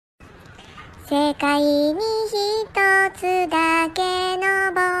世界に一つだけ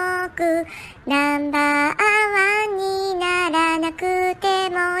の僕、ナンバーワンにならなくて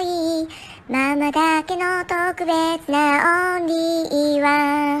もいい、ママだけの特別なオンリー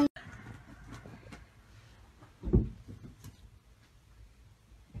ワン。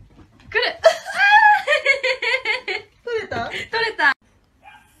来る取れた？取れた。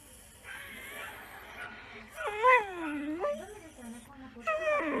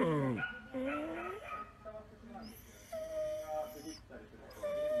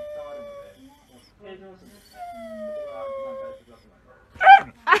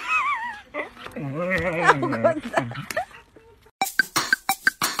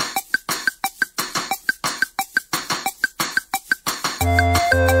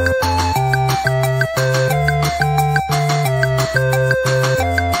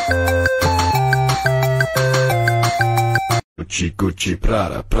Gucci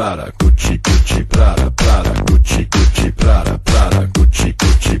Prada Prada Gucci Prada Prada Gucci Prada Prada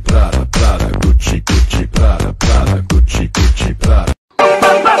Gucci Prada Prada Gucci Prada Prada Gucci Prada.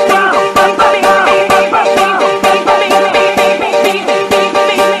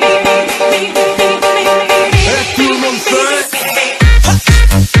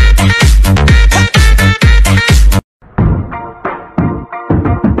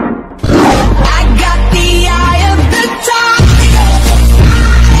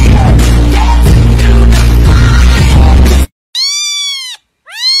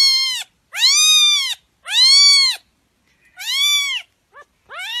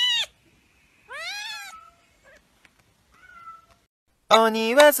「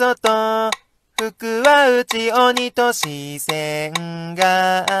鬼は外、服は内、鬼と視線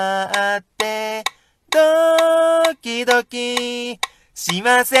があって、ドキドキし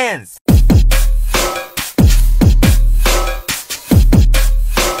ません」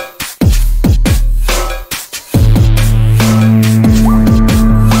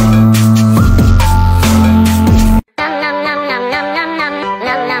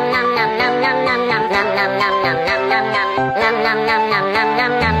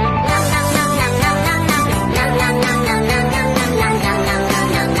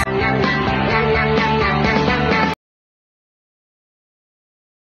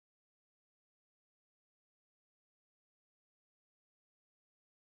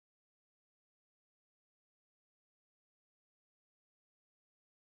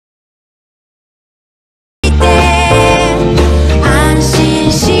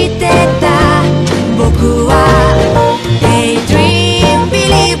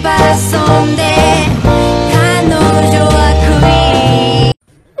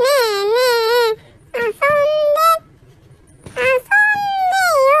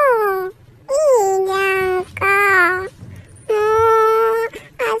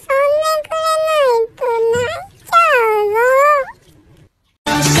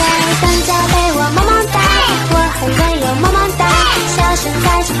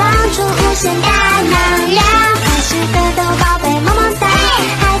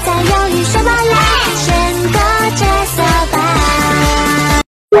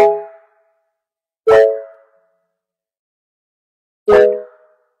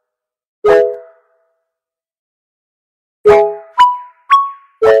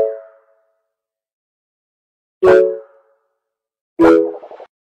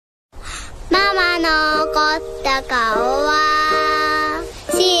ママの怒った顔は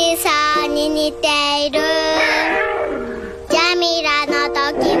シーサーに似ている。ジャミラの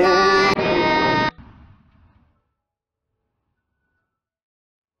時もある。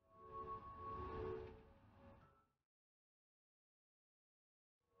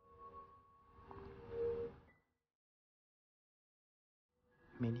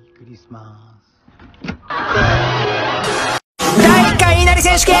メリークリスマス。第1回稲荷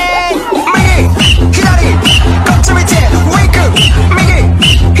選手権、右左こっち見てウィンク、右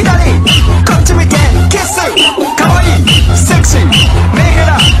左こっち見てキス、かわいいセクシー目ヘ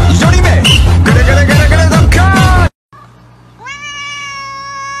ラ寄り目ぐるぐるぐるぐるドッカー。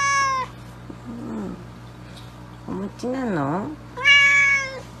お餅なの？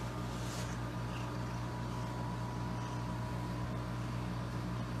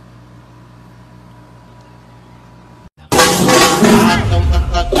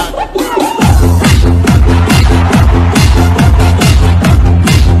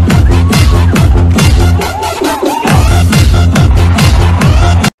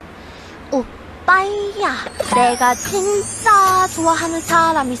내가 진짜 좋아하는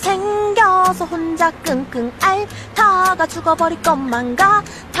사람이 생겨서 혼자 끙끙 앓다가 죽어버릴 것만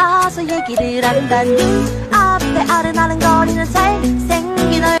같아서 얘기를 한다니 앞에 아른아른거리는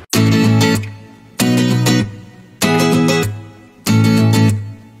잘생긴 얼굴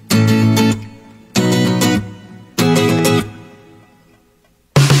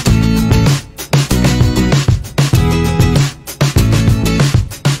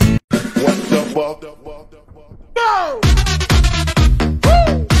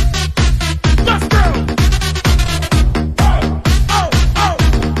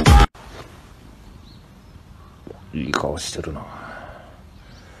いい顔してるな。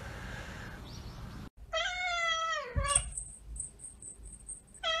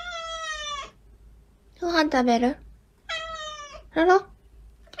ご飯食べる？ロロ？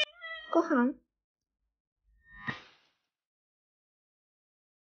ご飯？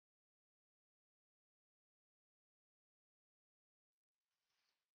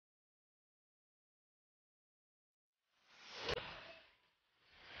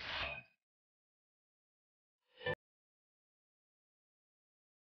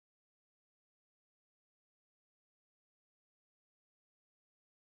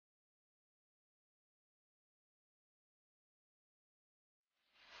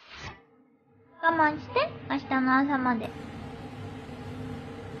我慢して、明日の朝まで。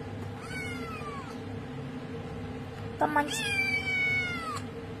我慢して。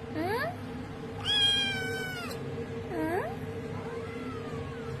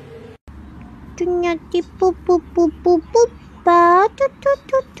トゥニャティポポポポポパートト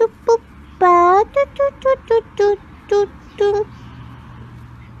トトポパートトトトトトト。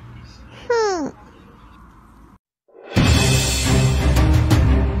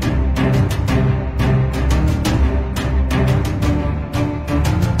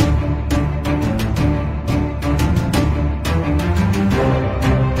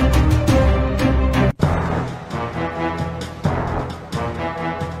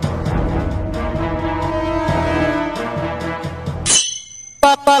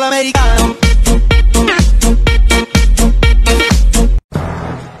Papà l'americano.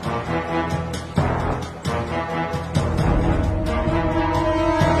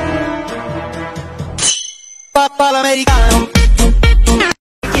 Papà l'americano.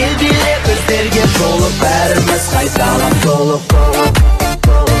 Geldiler bizlerge dolu vermez kaysalam dolu.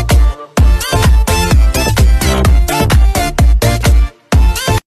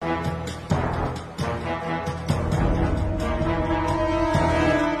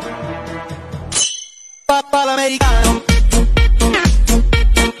 Papà l'americano.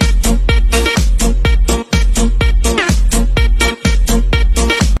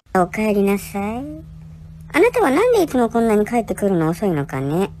 おかえりなさい。あなたはなんでいつもこんなに帰ってくるの遅いのか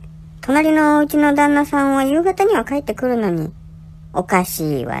ね。隣のお家の旦那さんは夕方には帰ってくるのに。おか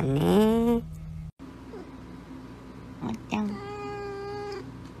しいわね。おっちゃん。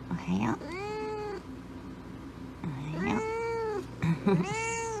おはよう。おはよう。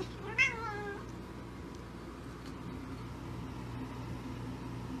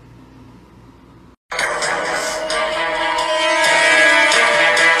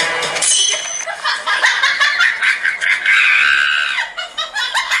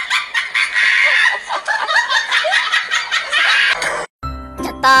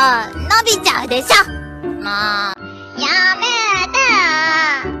伸びちゃうでしょ。もう、やめて。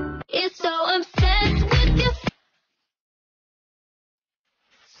It's so obsessed with you.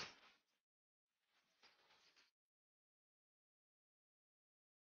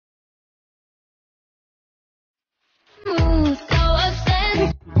 もう so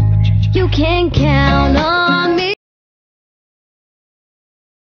obsessed. You can count on me.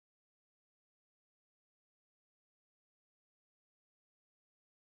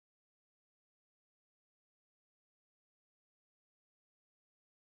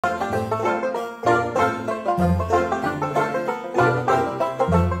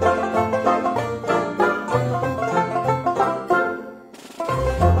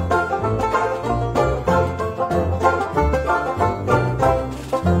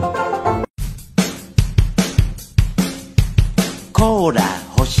 コーラ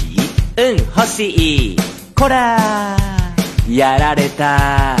欲しい？欲しい。コーラやられ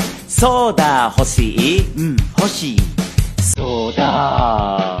た。ソーダ欲しい？欲しい。ソー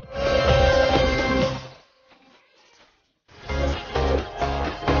ダ。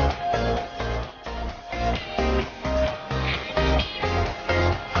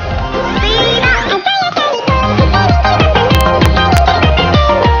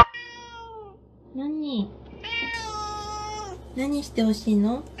何してほしい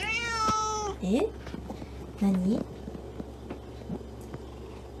の？え？何？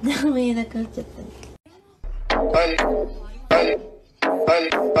ダメなくなっちゃったね。おいおい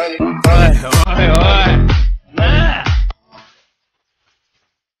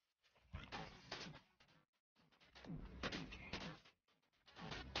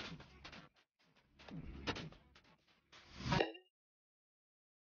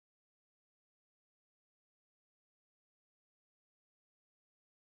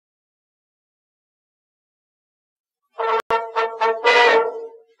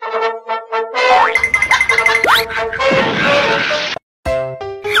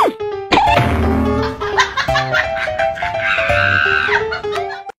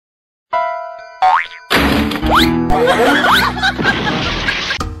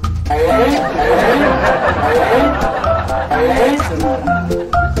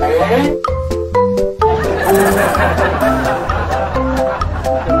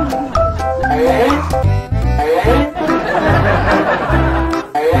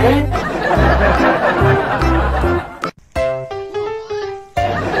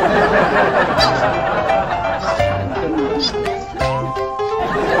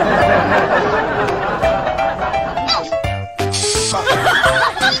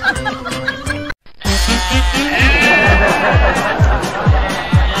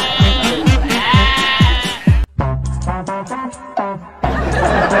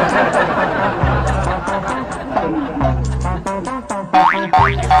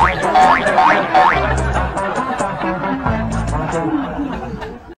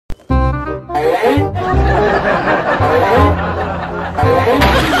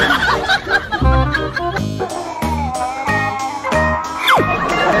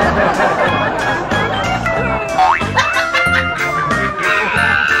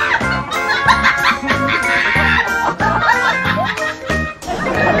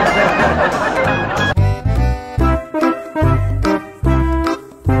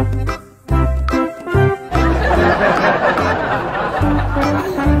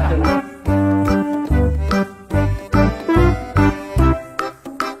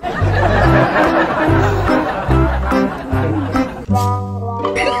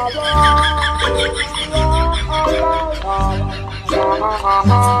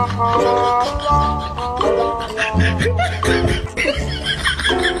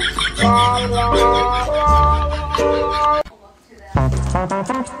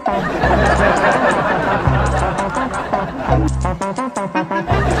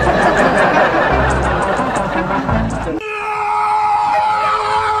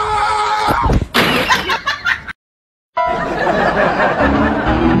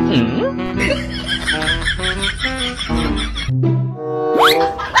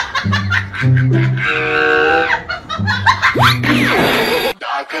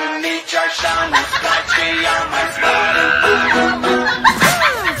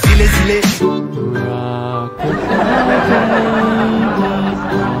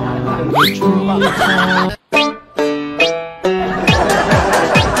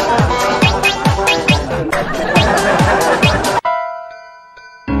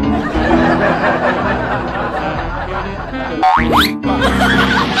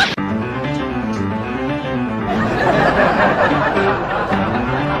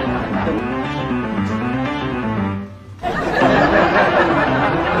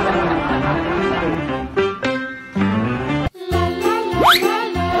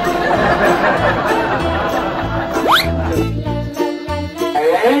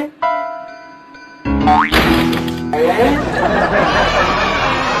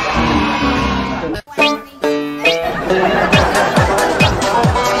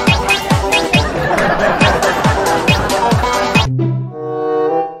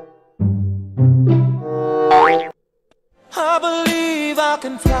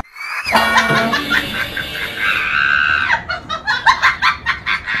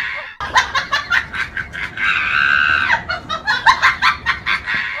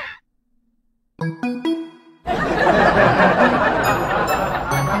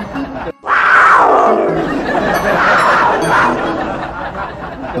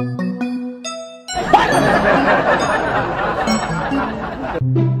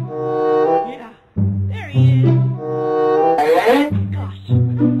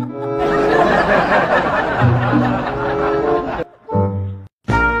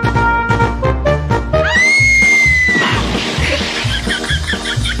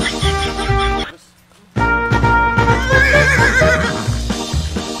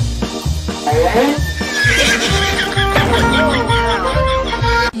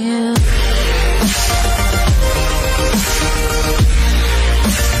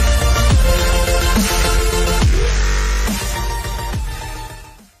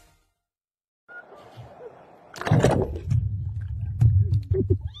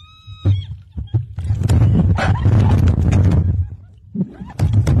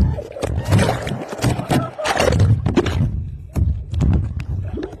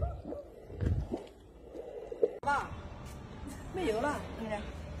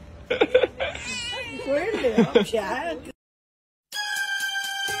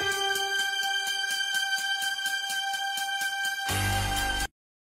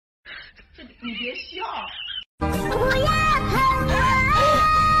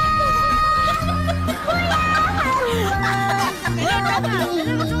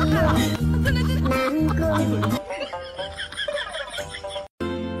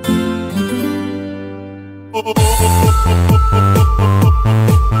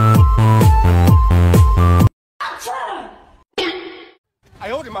哎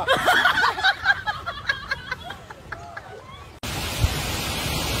呦我的妈！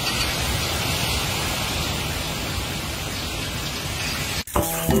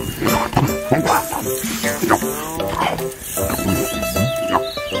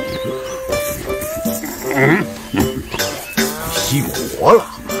熄火了，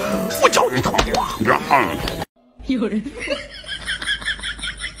我叫你他妈慌张！有人。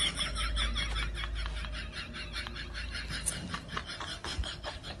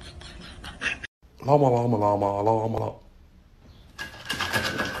拉嘛拉嘛拉嘛拉嘛拉。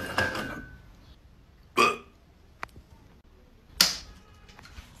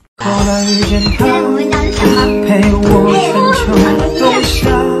后来遇见他，陪我春秋冬夏，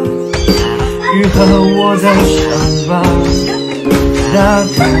雨和我在山吧，大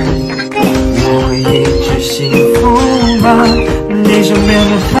概我会一直幸福吧。你身边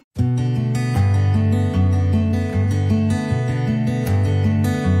的他。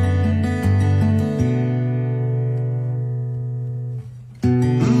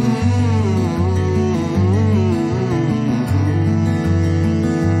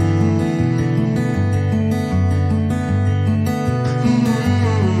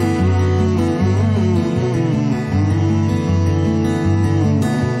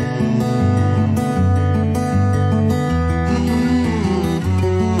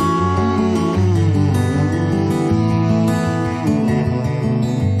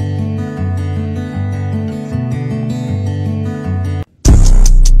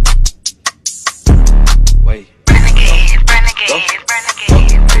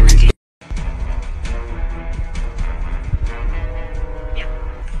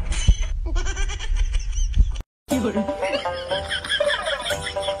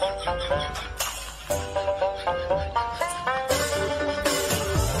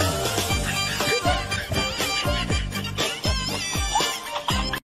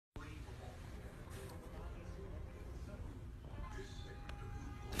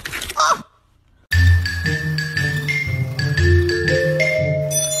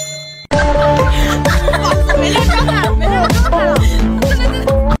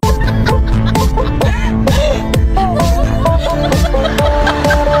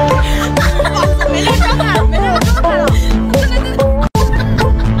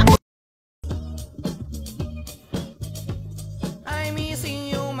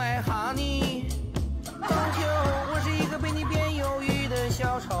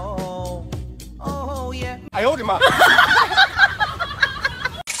哎呦我的妈！哎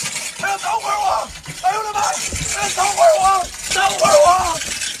呀，等会儿我！哎呦我的妈！哎，等会儿我！等会儿我！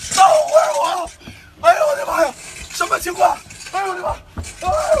等会儿我！哎呦我的妈呀！什么情况？哎呦我的妈！哎呦，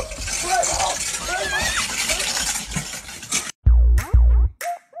快跑！快跑！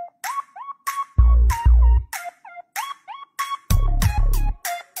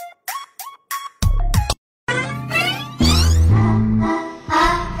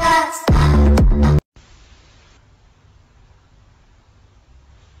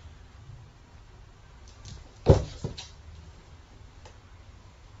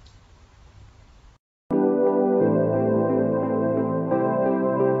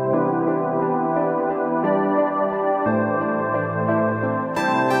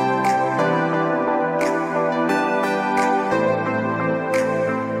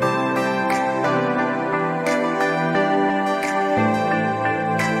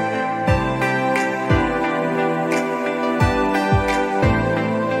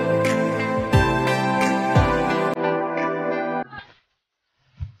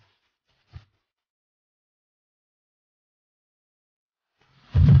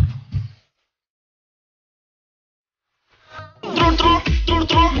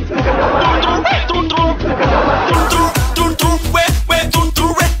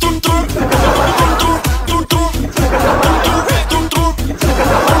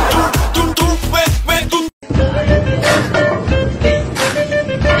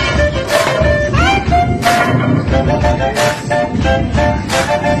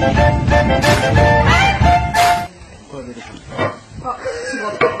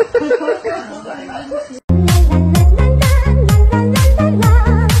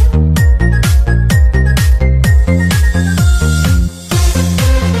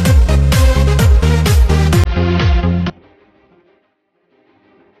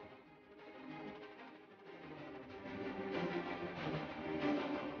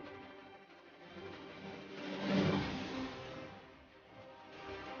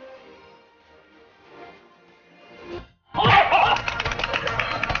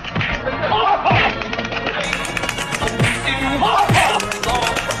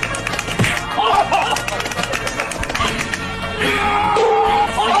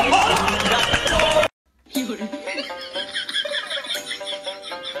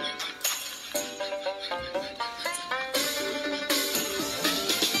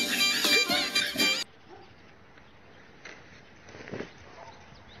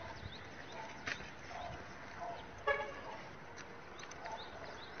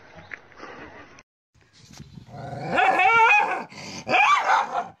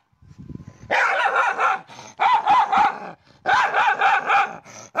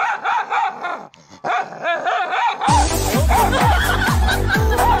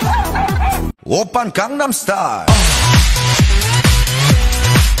 오빤 강남스타일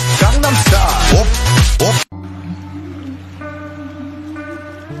강남스타일 오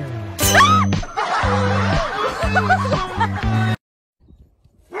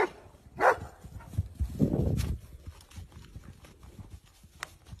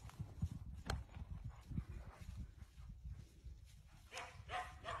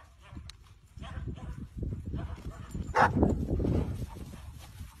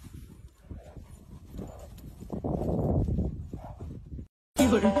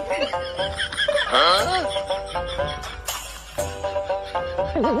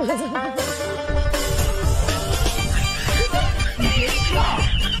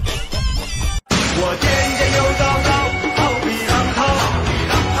我渐渐又糟糕，好比浪涛，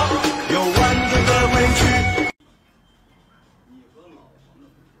有万种的委屈。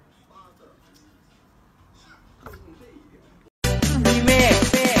你妹！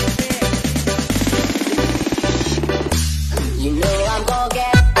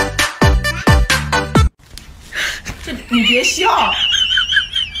这你别笑。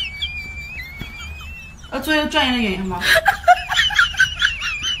做一个专业的演员吗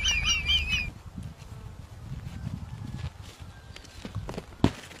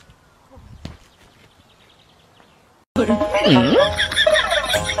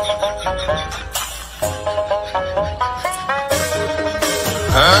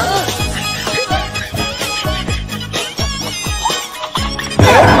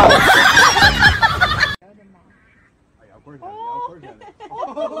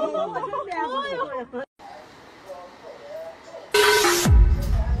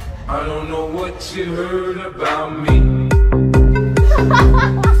？I don't know what you heard about me.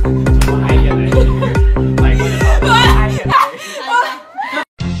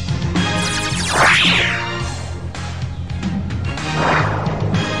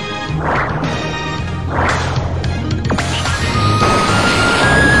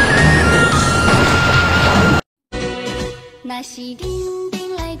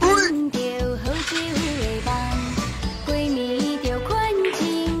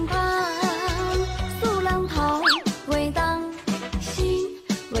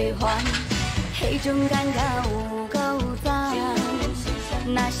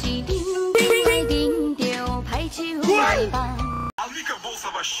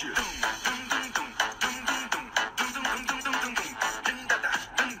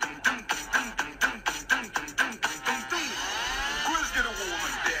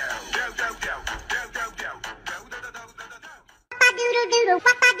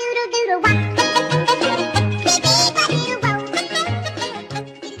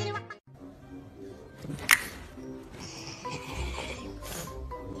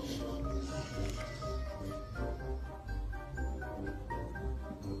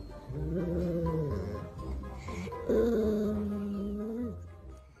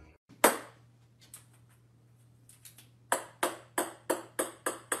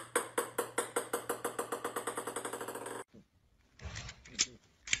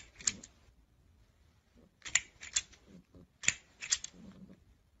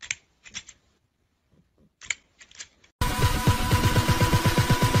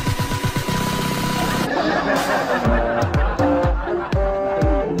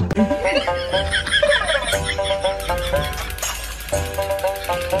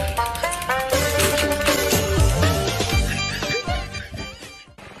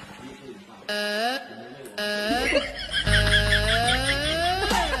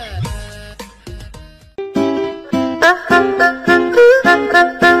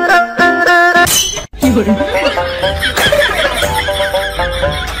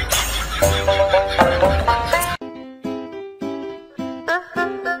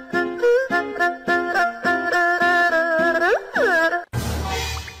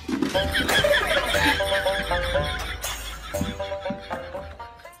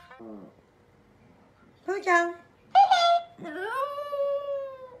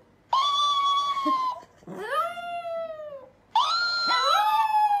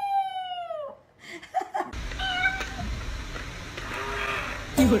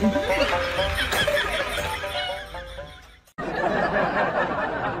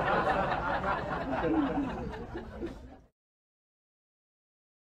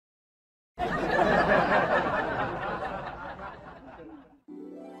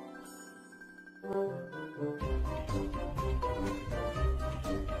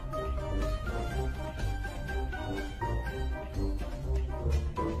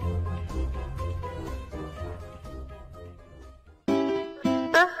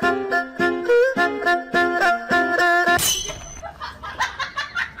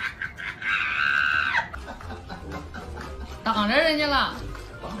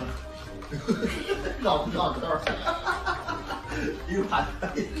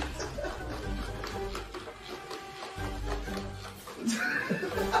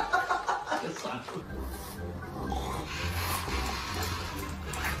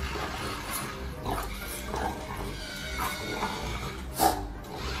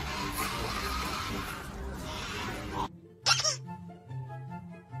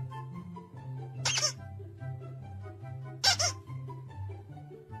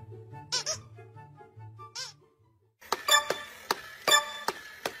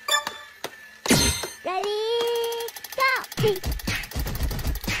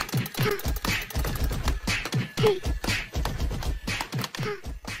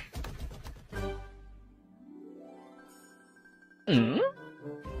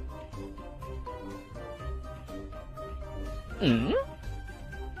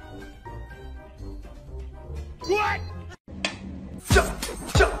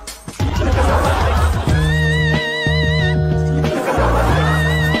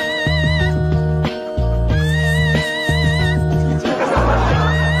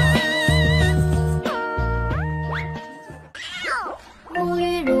 沐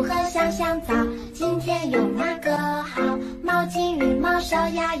浴如何香香皂？今天用哪个好？毛巾、羽毛、小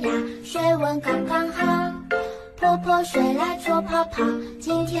鸭鸭，水温刚刚好。泼泼水来搓泡泡，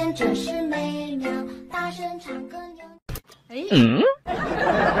今天真是美妙。大声唱歌扭。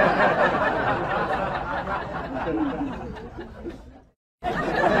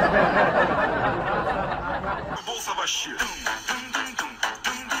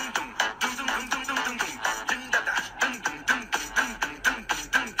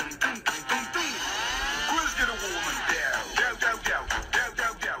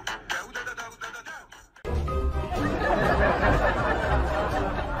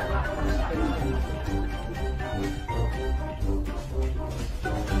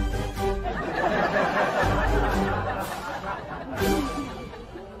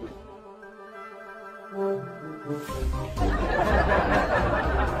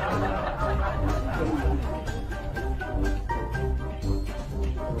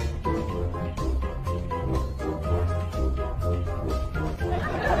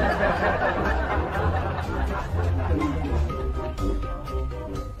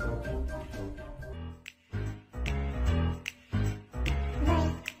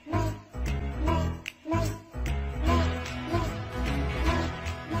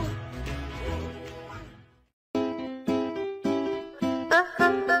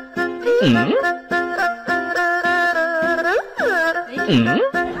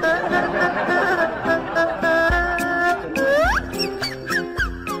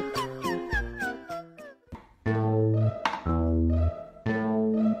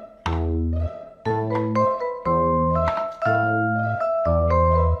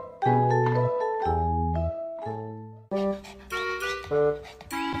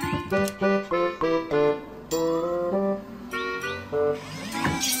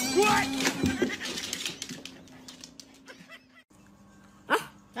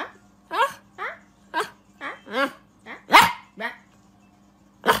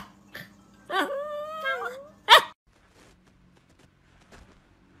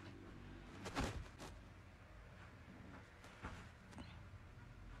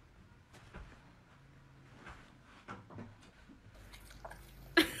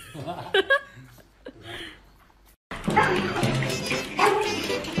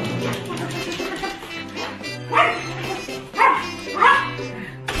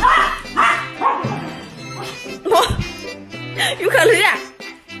有可能呀。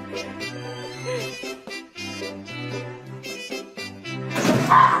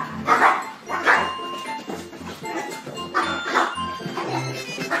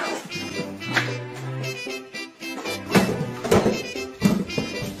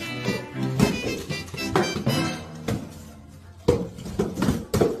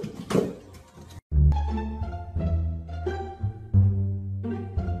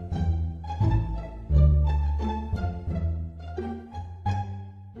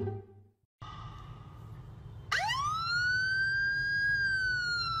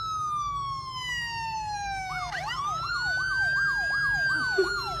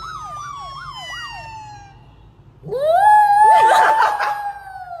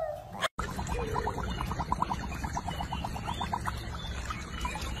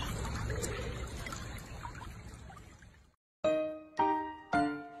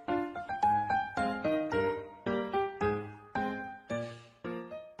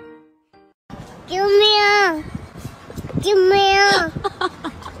救命！救命！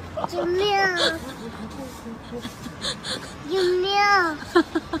救命！救命！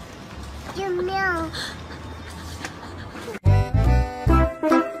救命！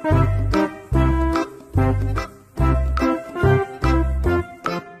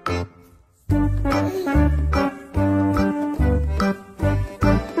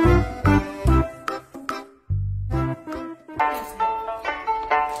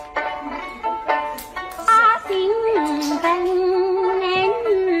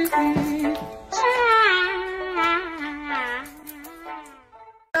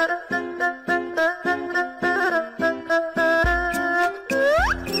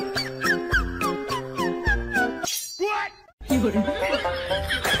滚！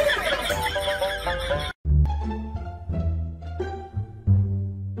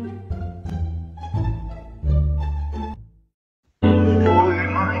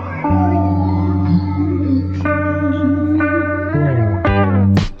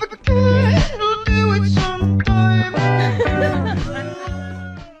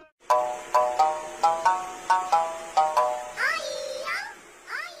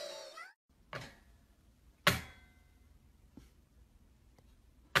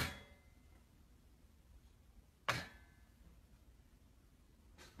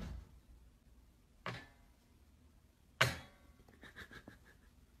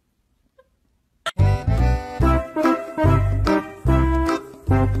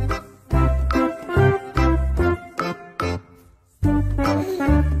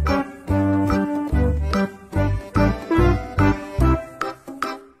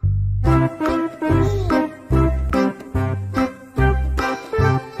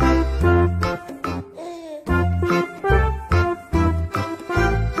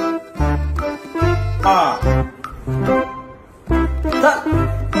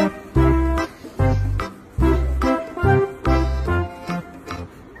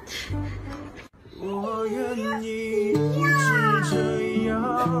我愿意是这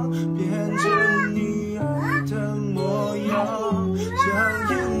样变成你爱的模样，像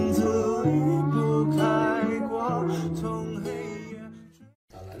影子离不开光，从黑夜。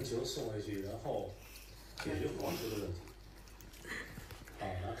把篮球送回去，然后解决黄球的问题。好，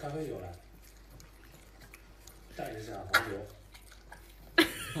拿咖啡酒来，蘸一下黄油。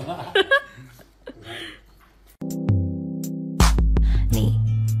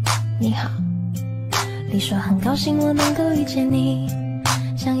你好，你说很高兴我能够遇见你，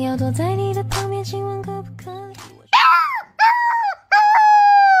想要躲在你的旁边，请问可不可以？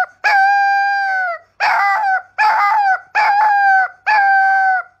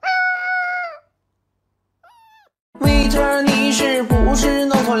为着你是不是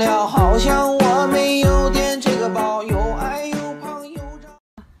弄错了？好像我没有点这个包，又矮又胖又长。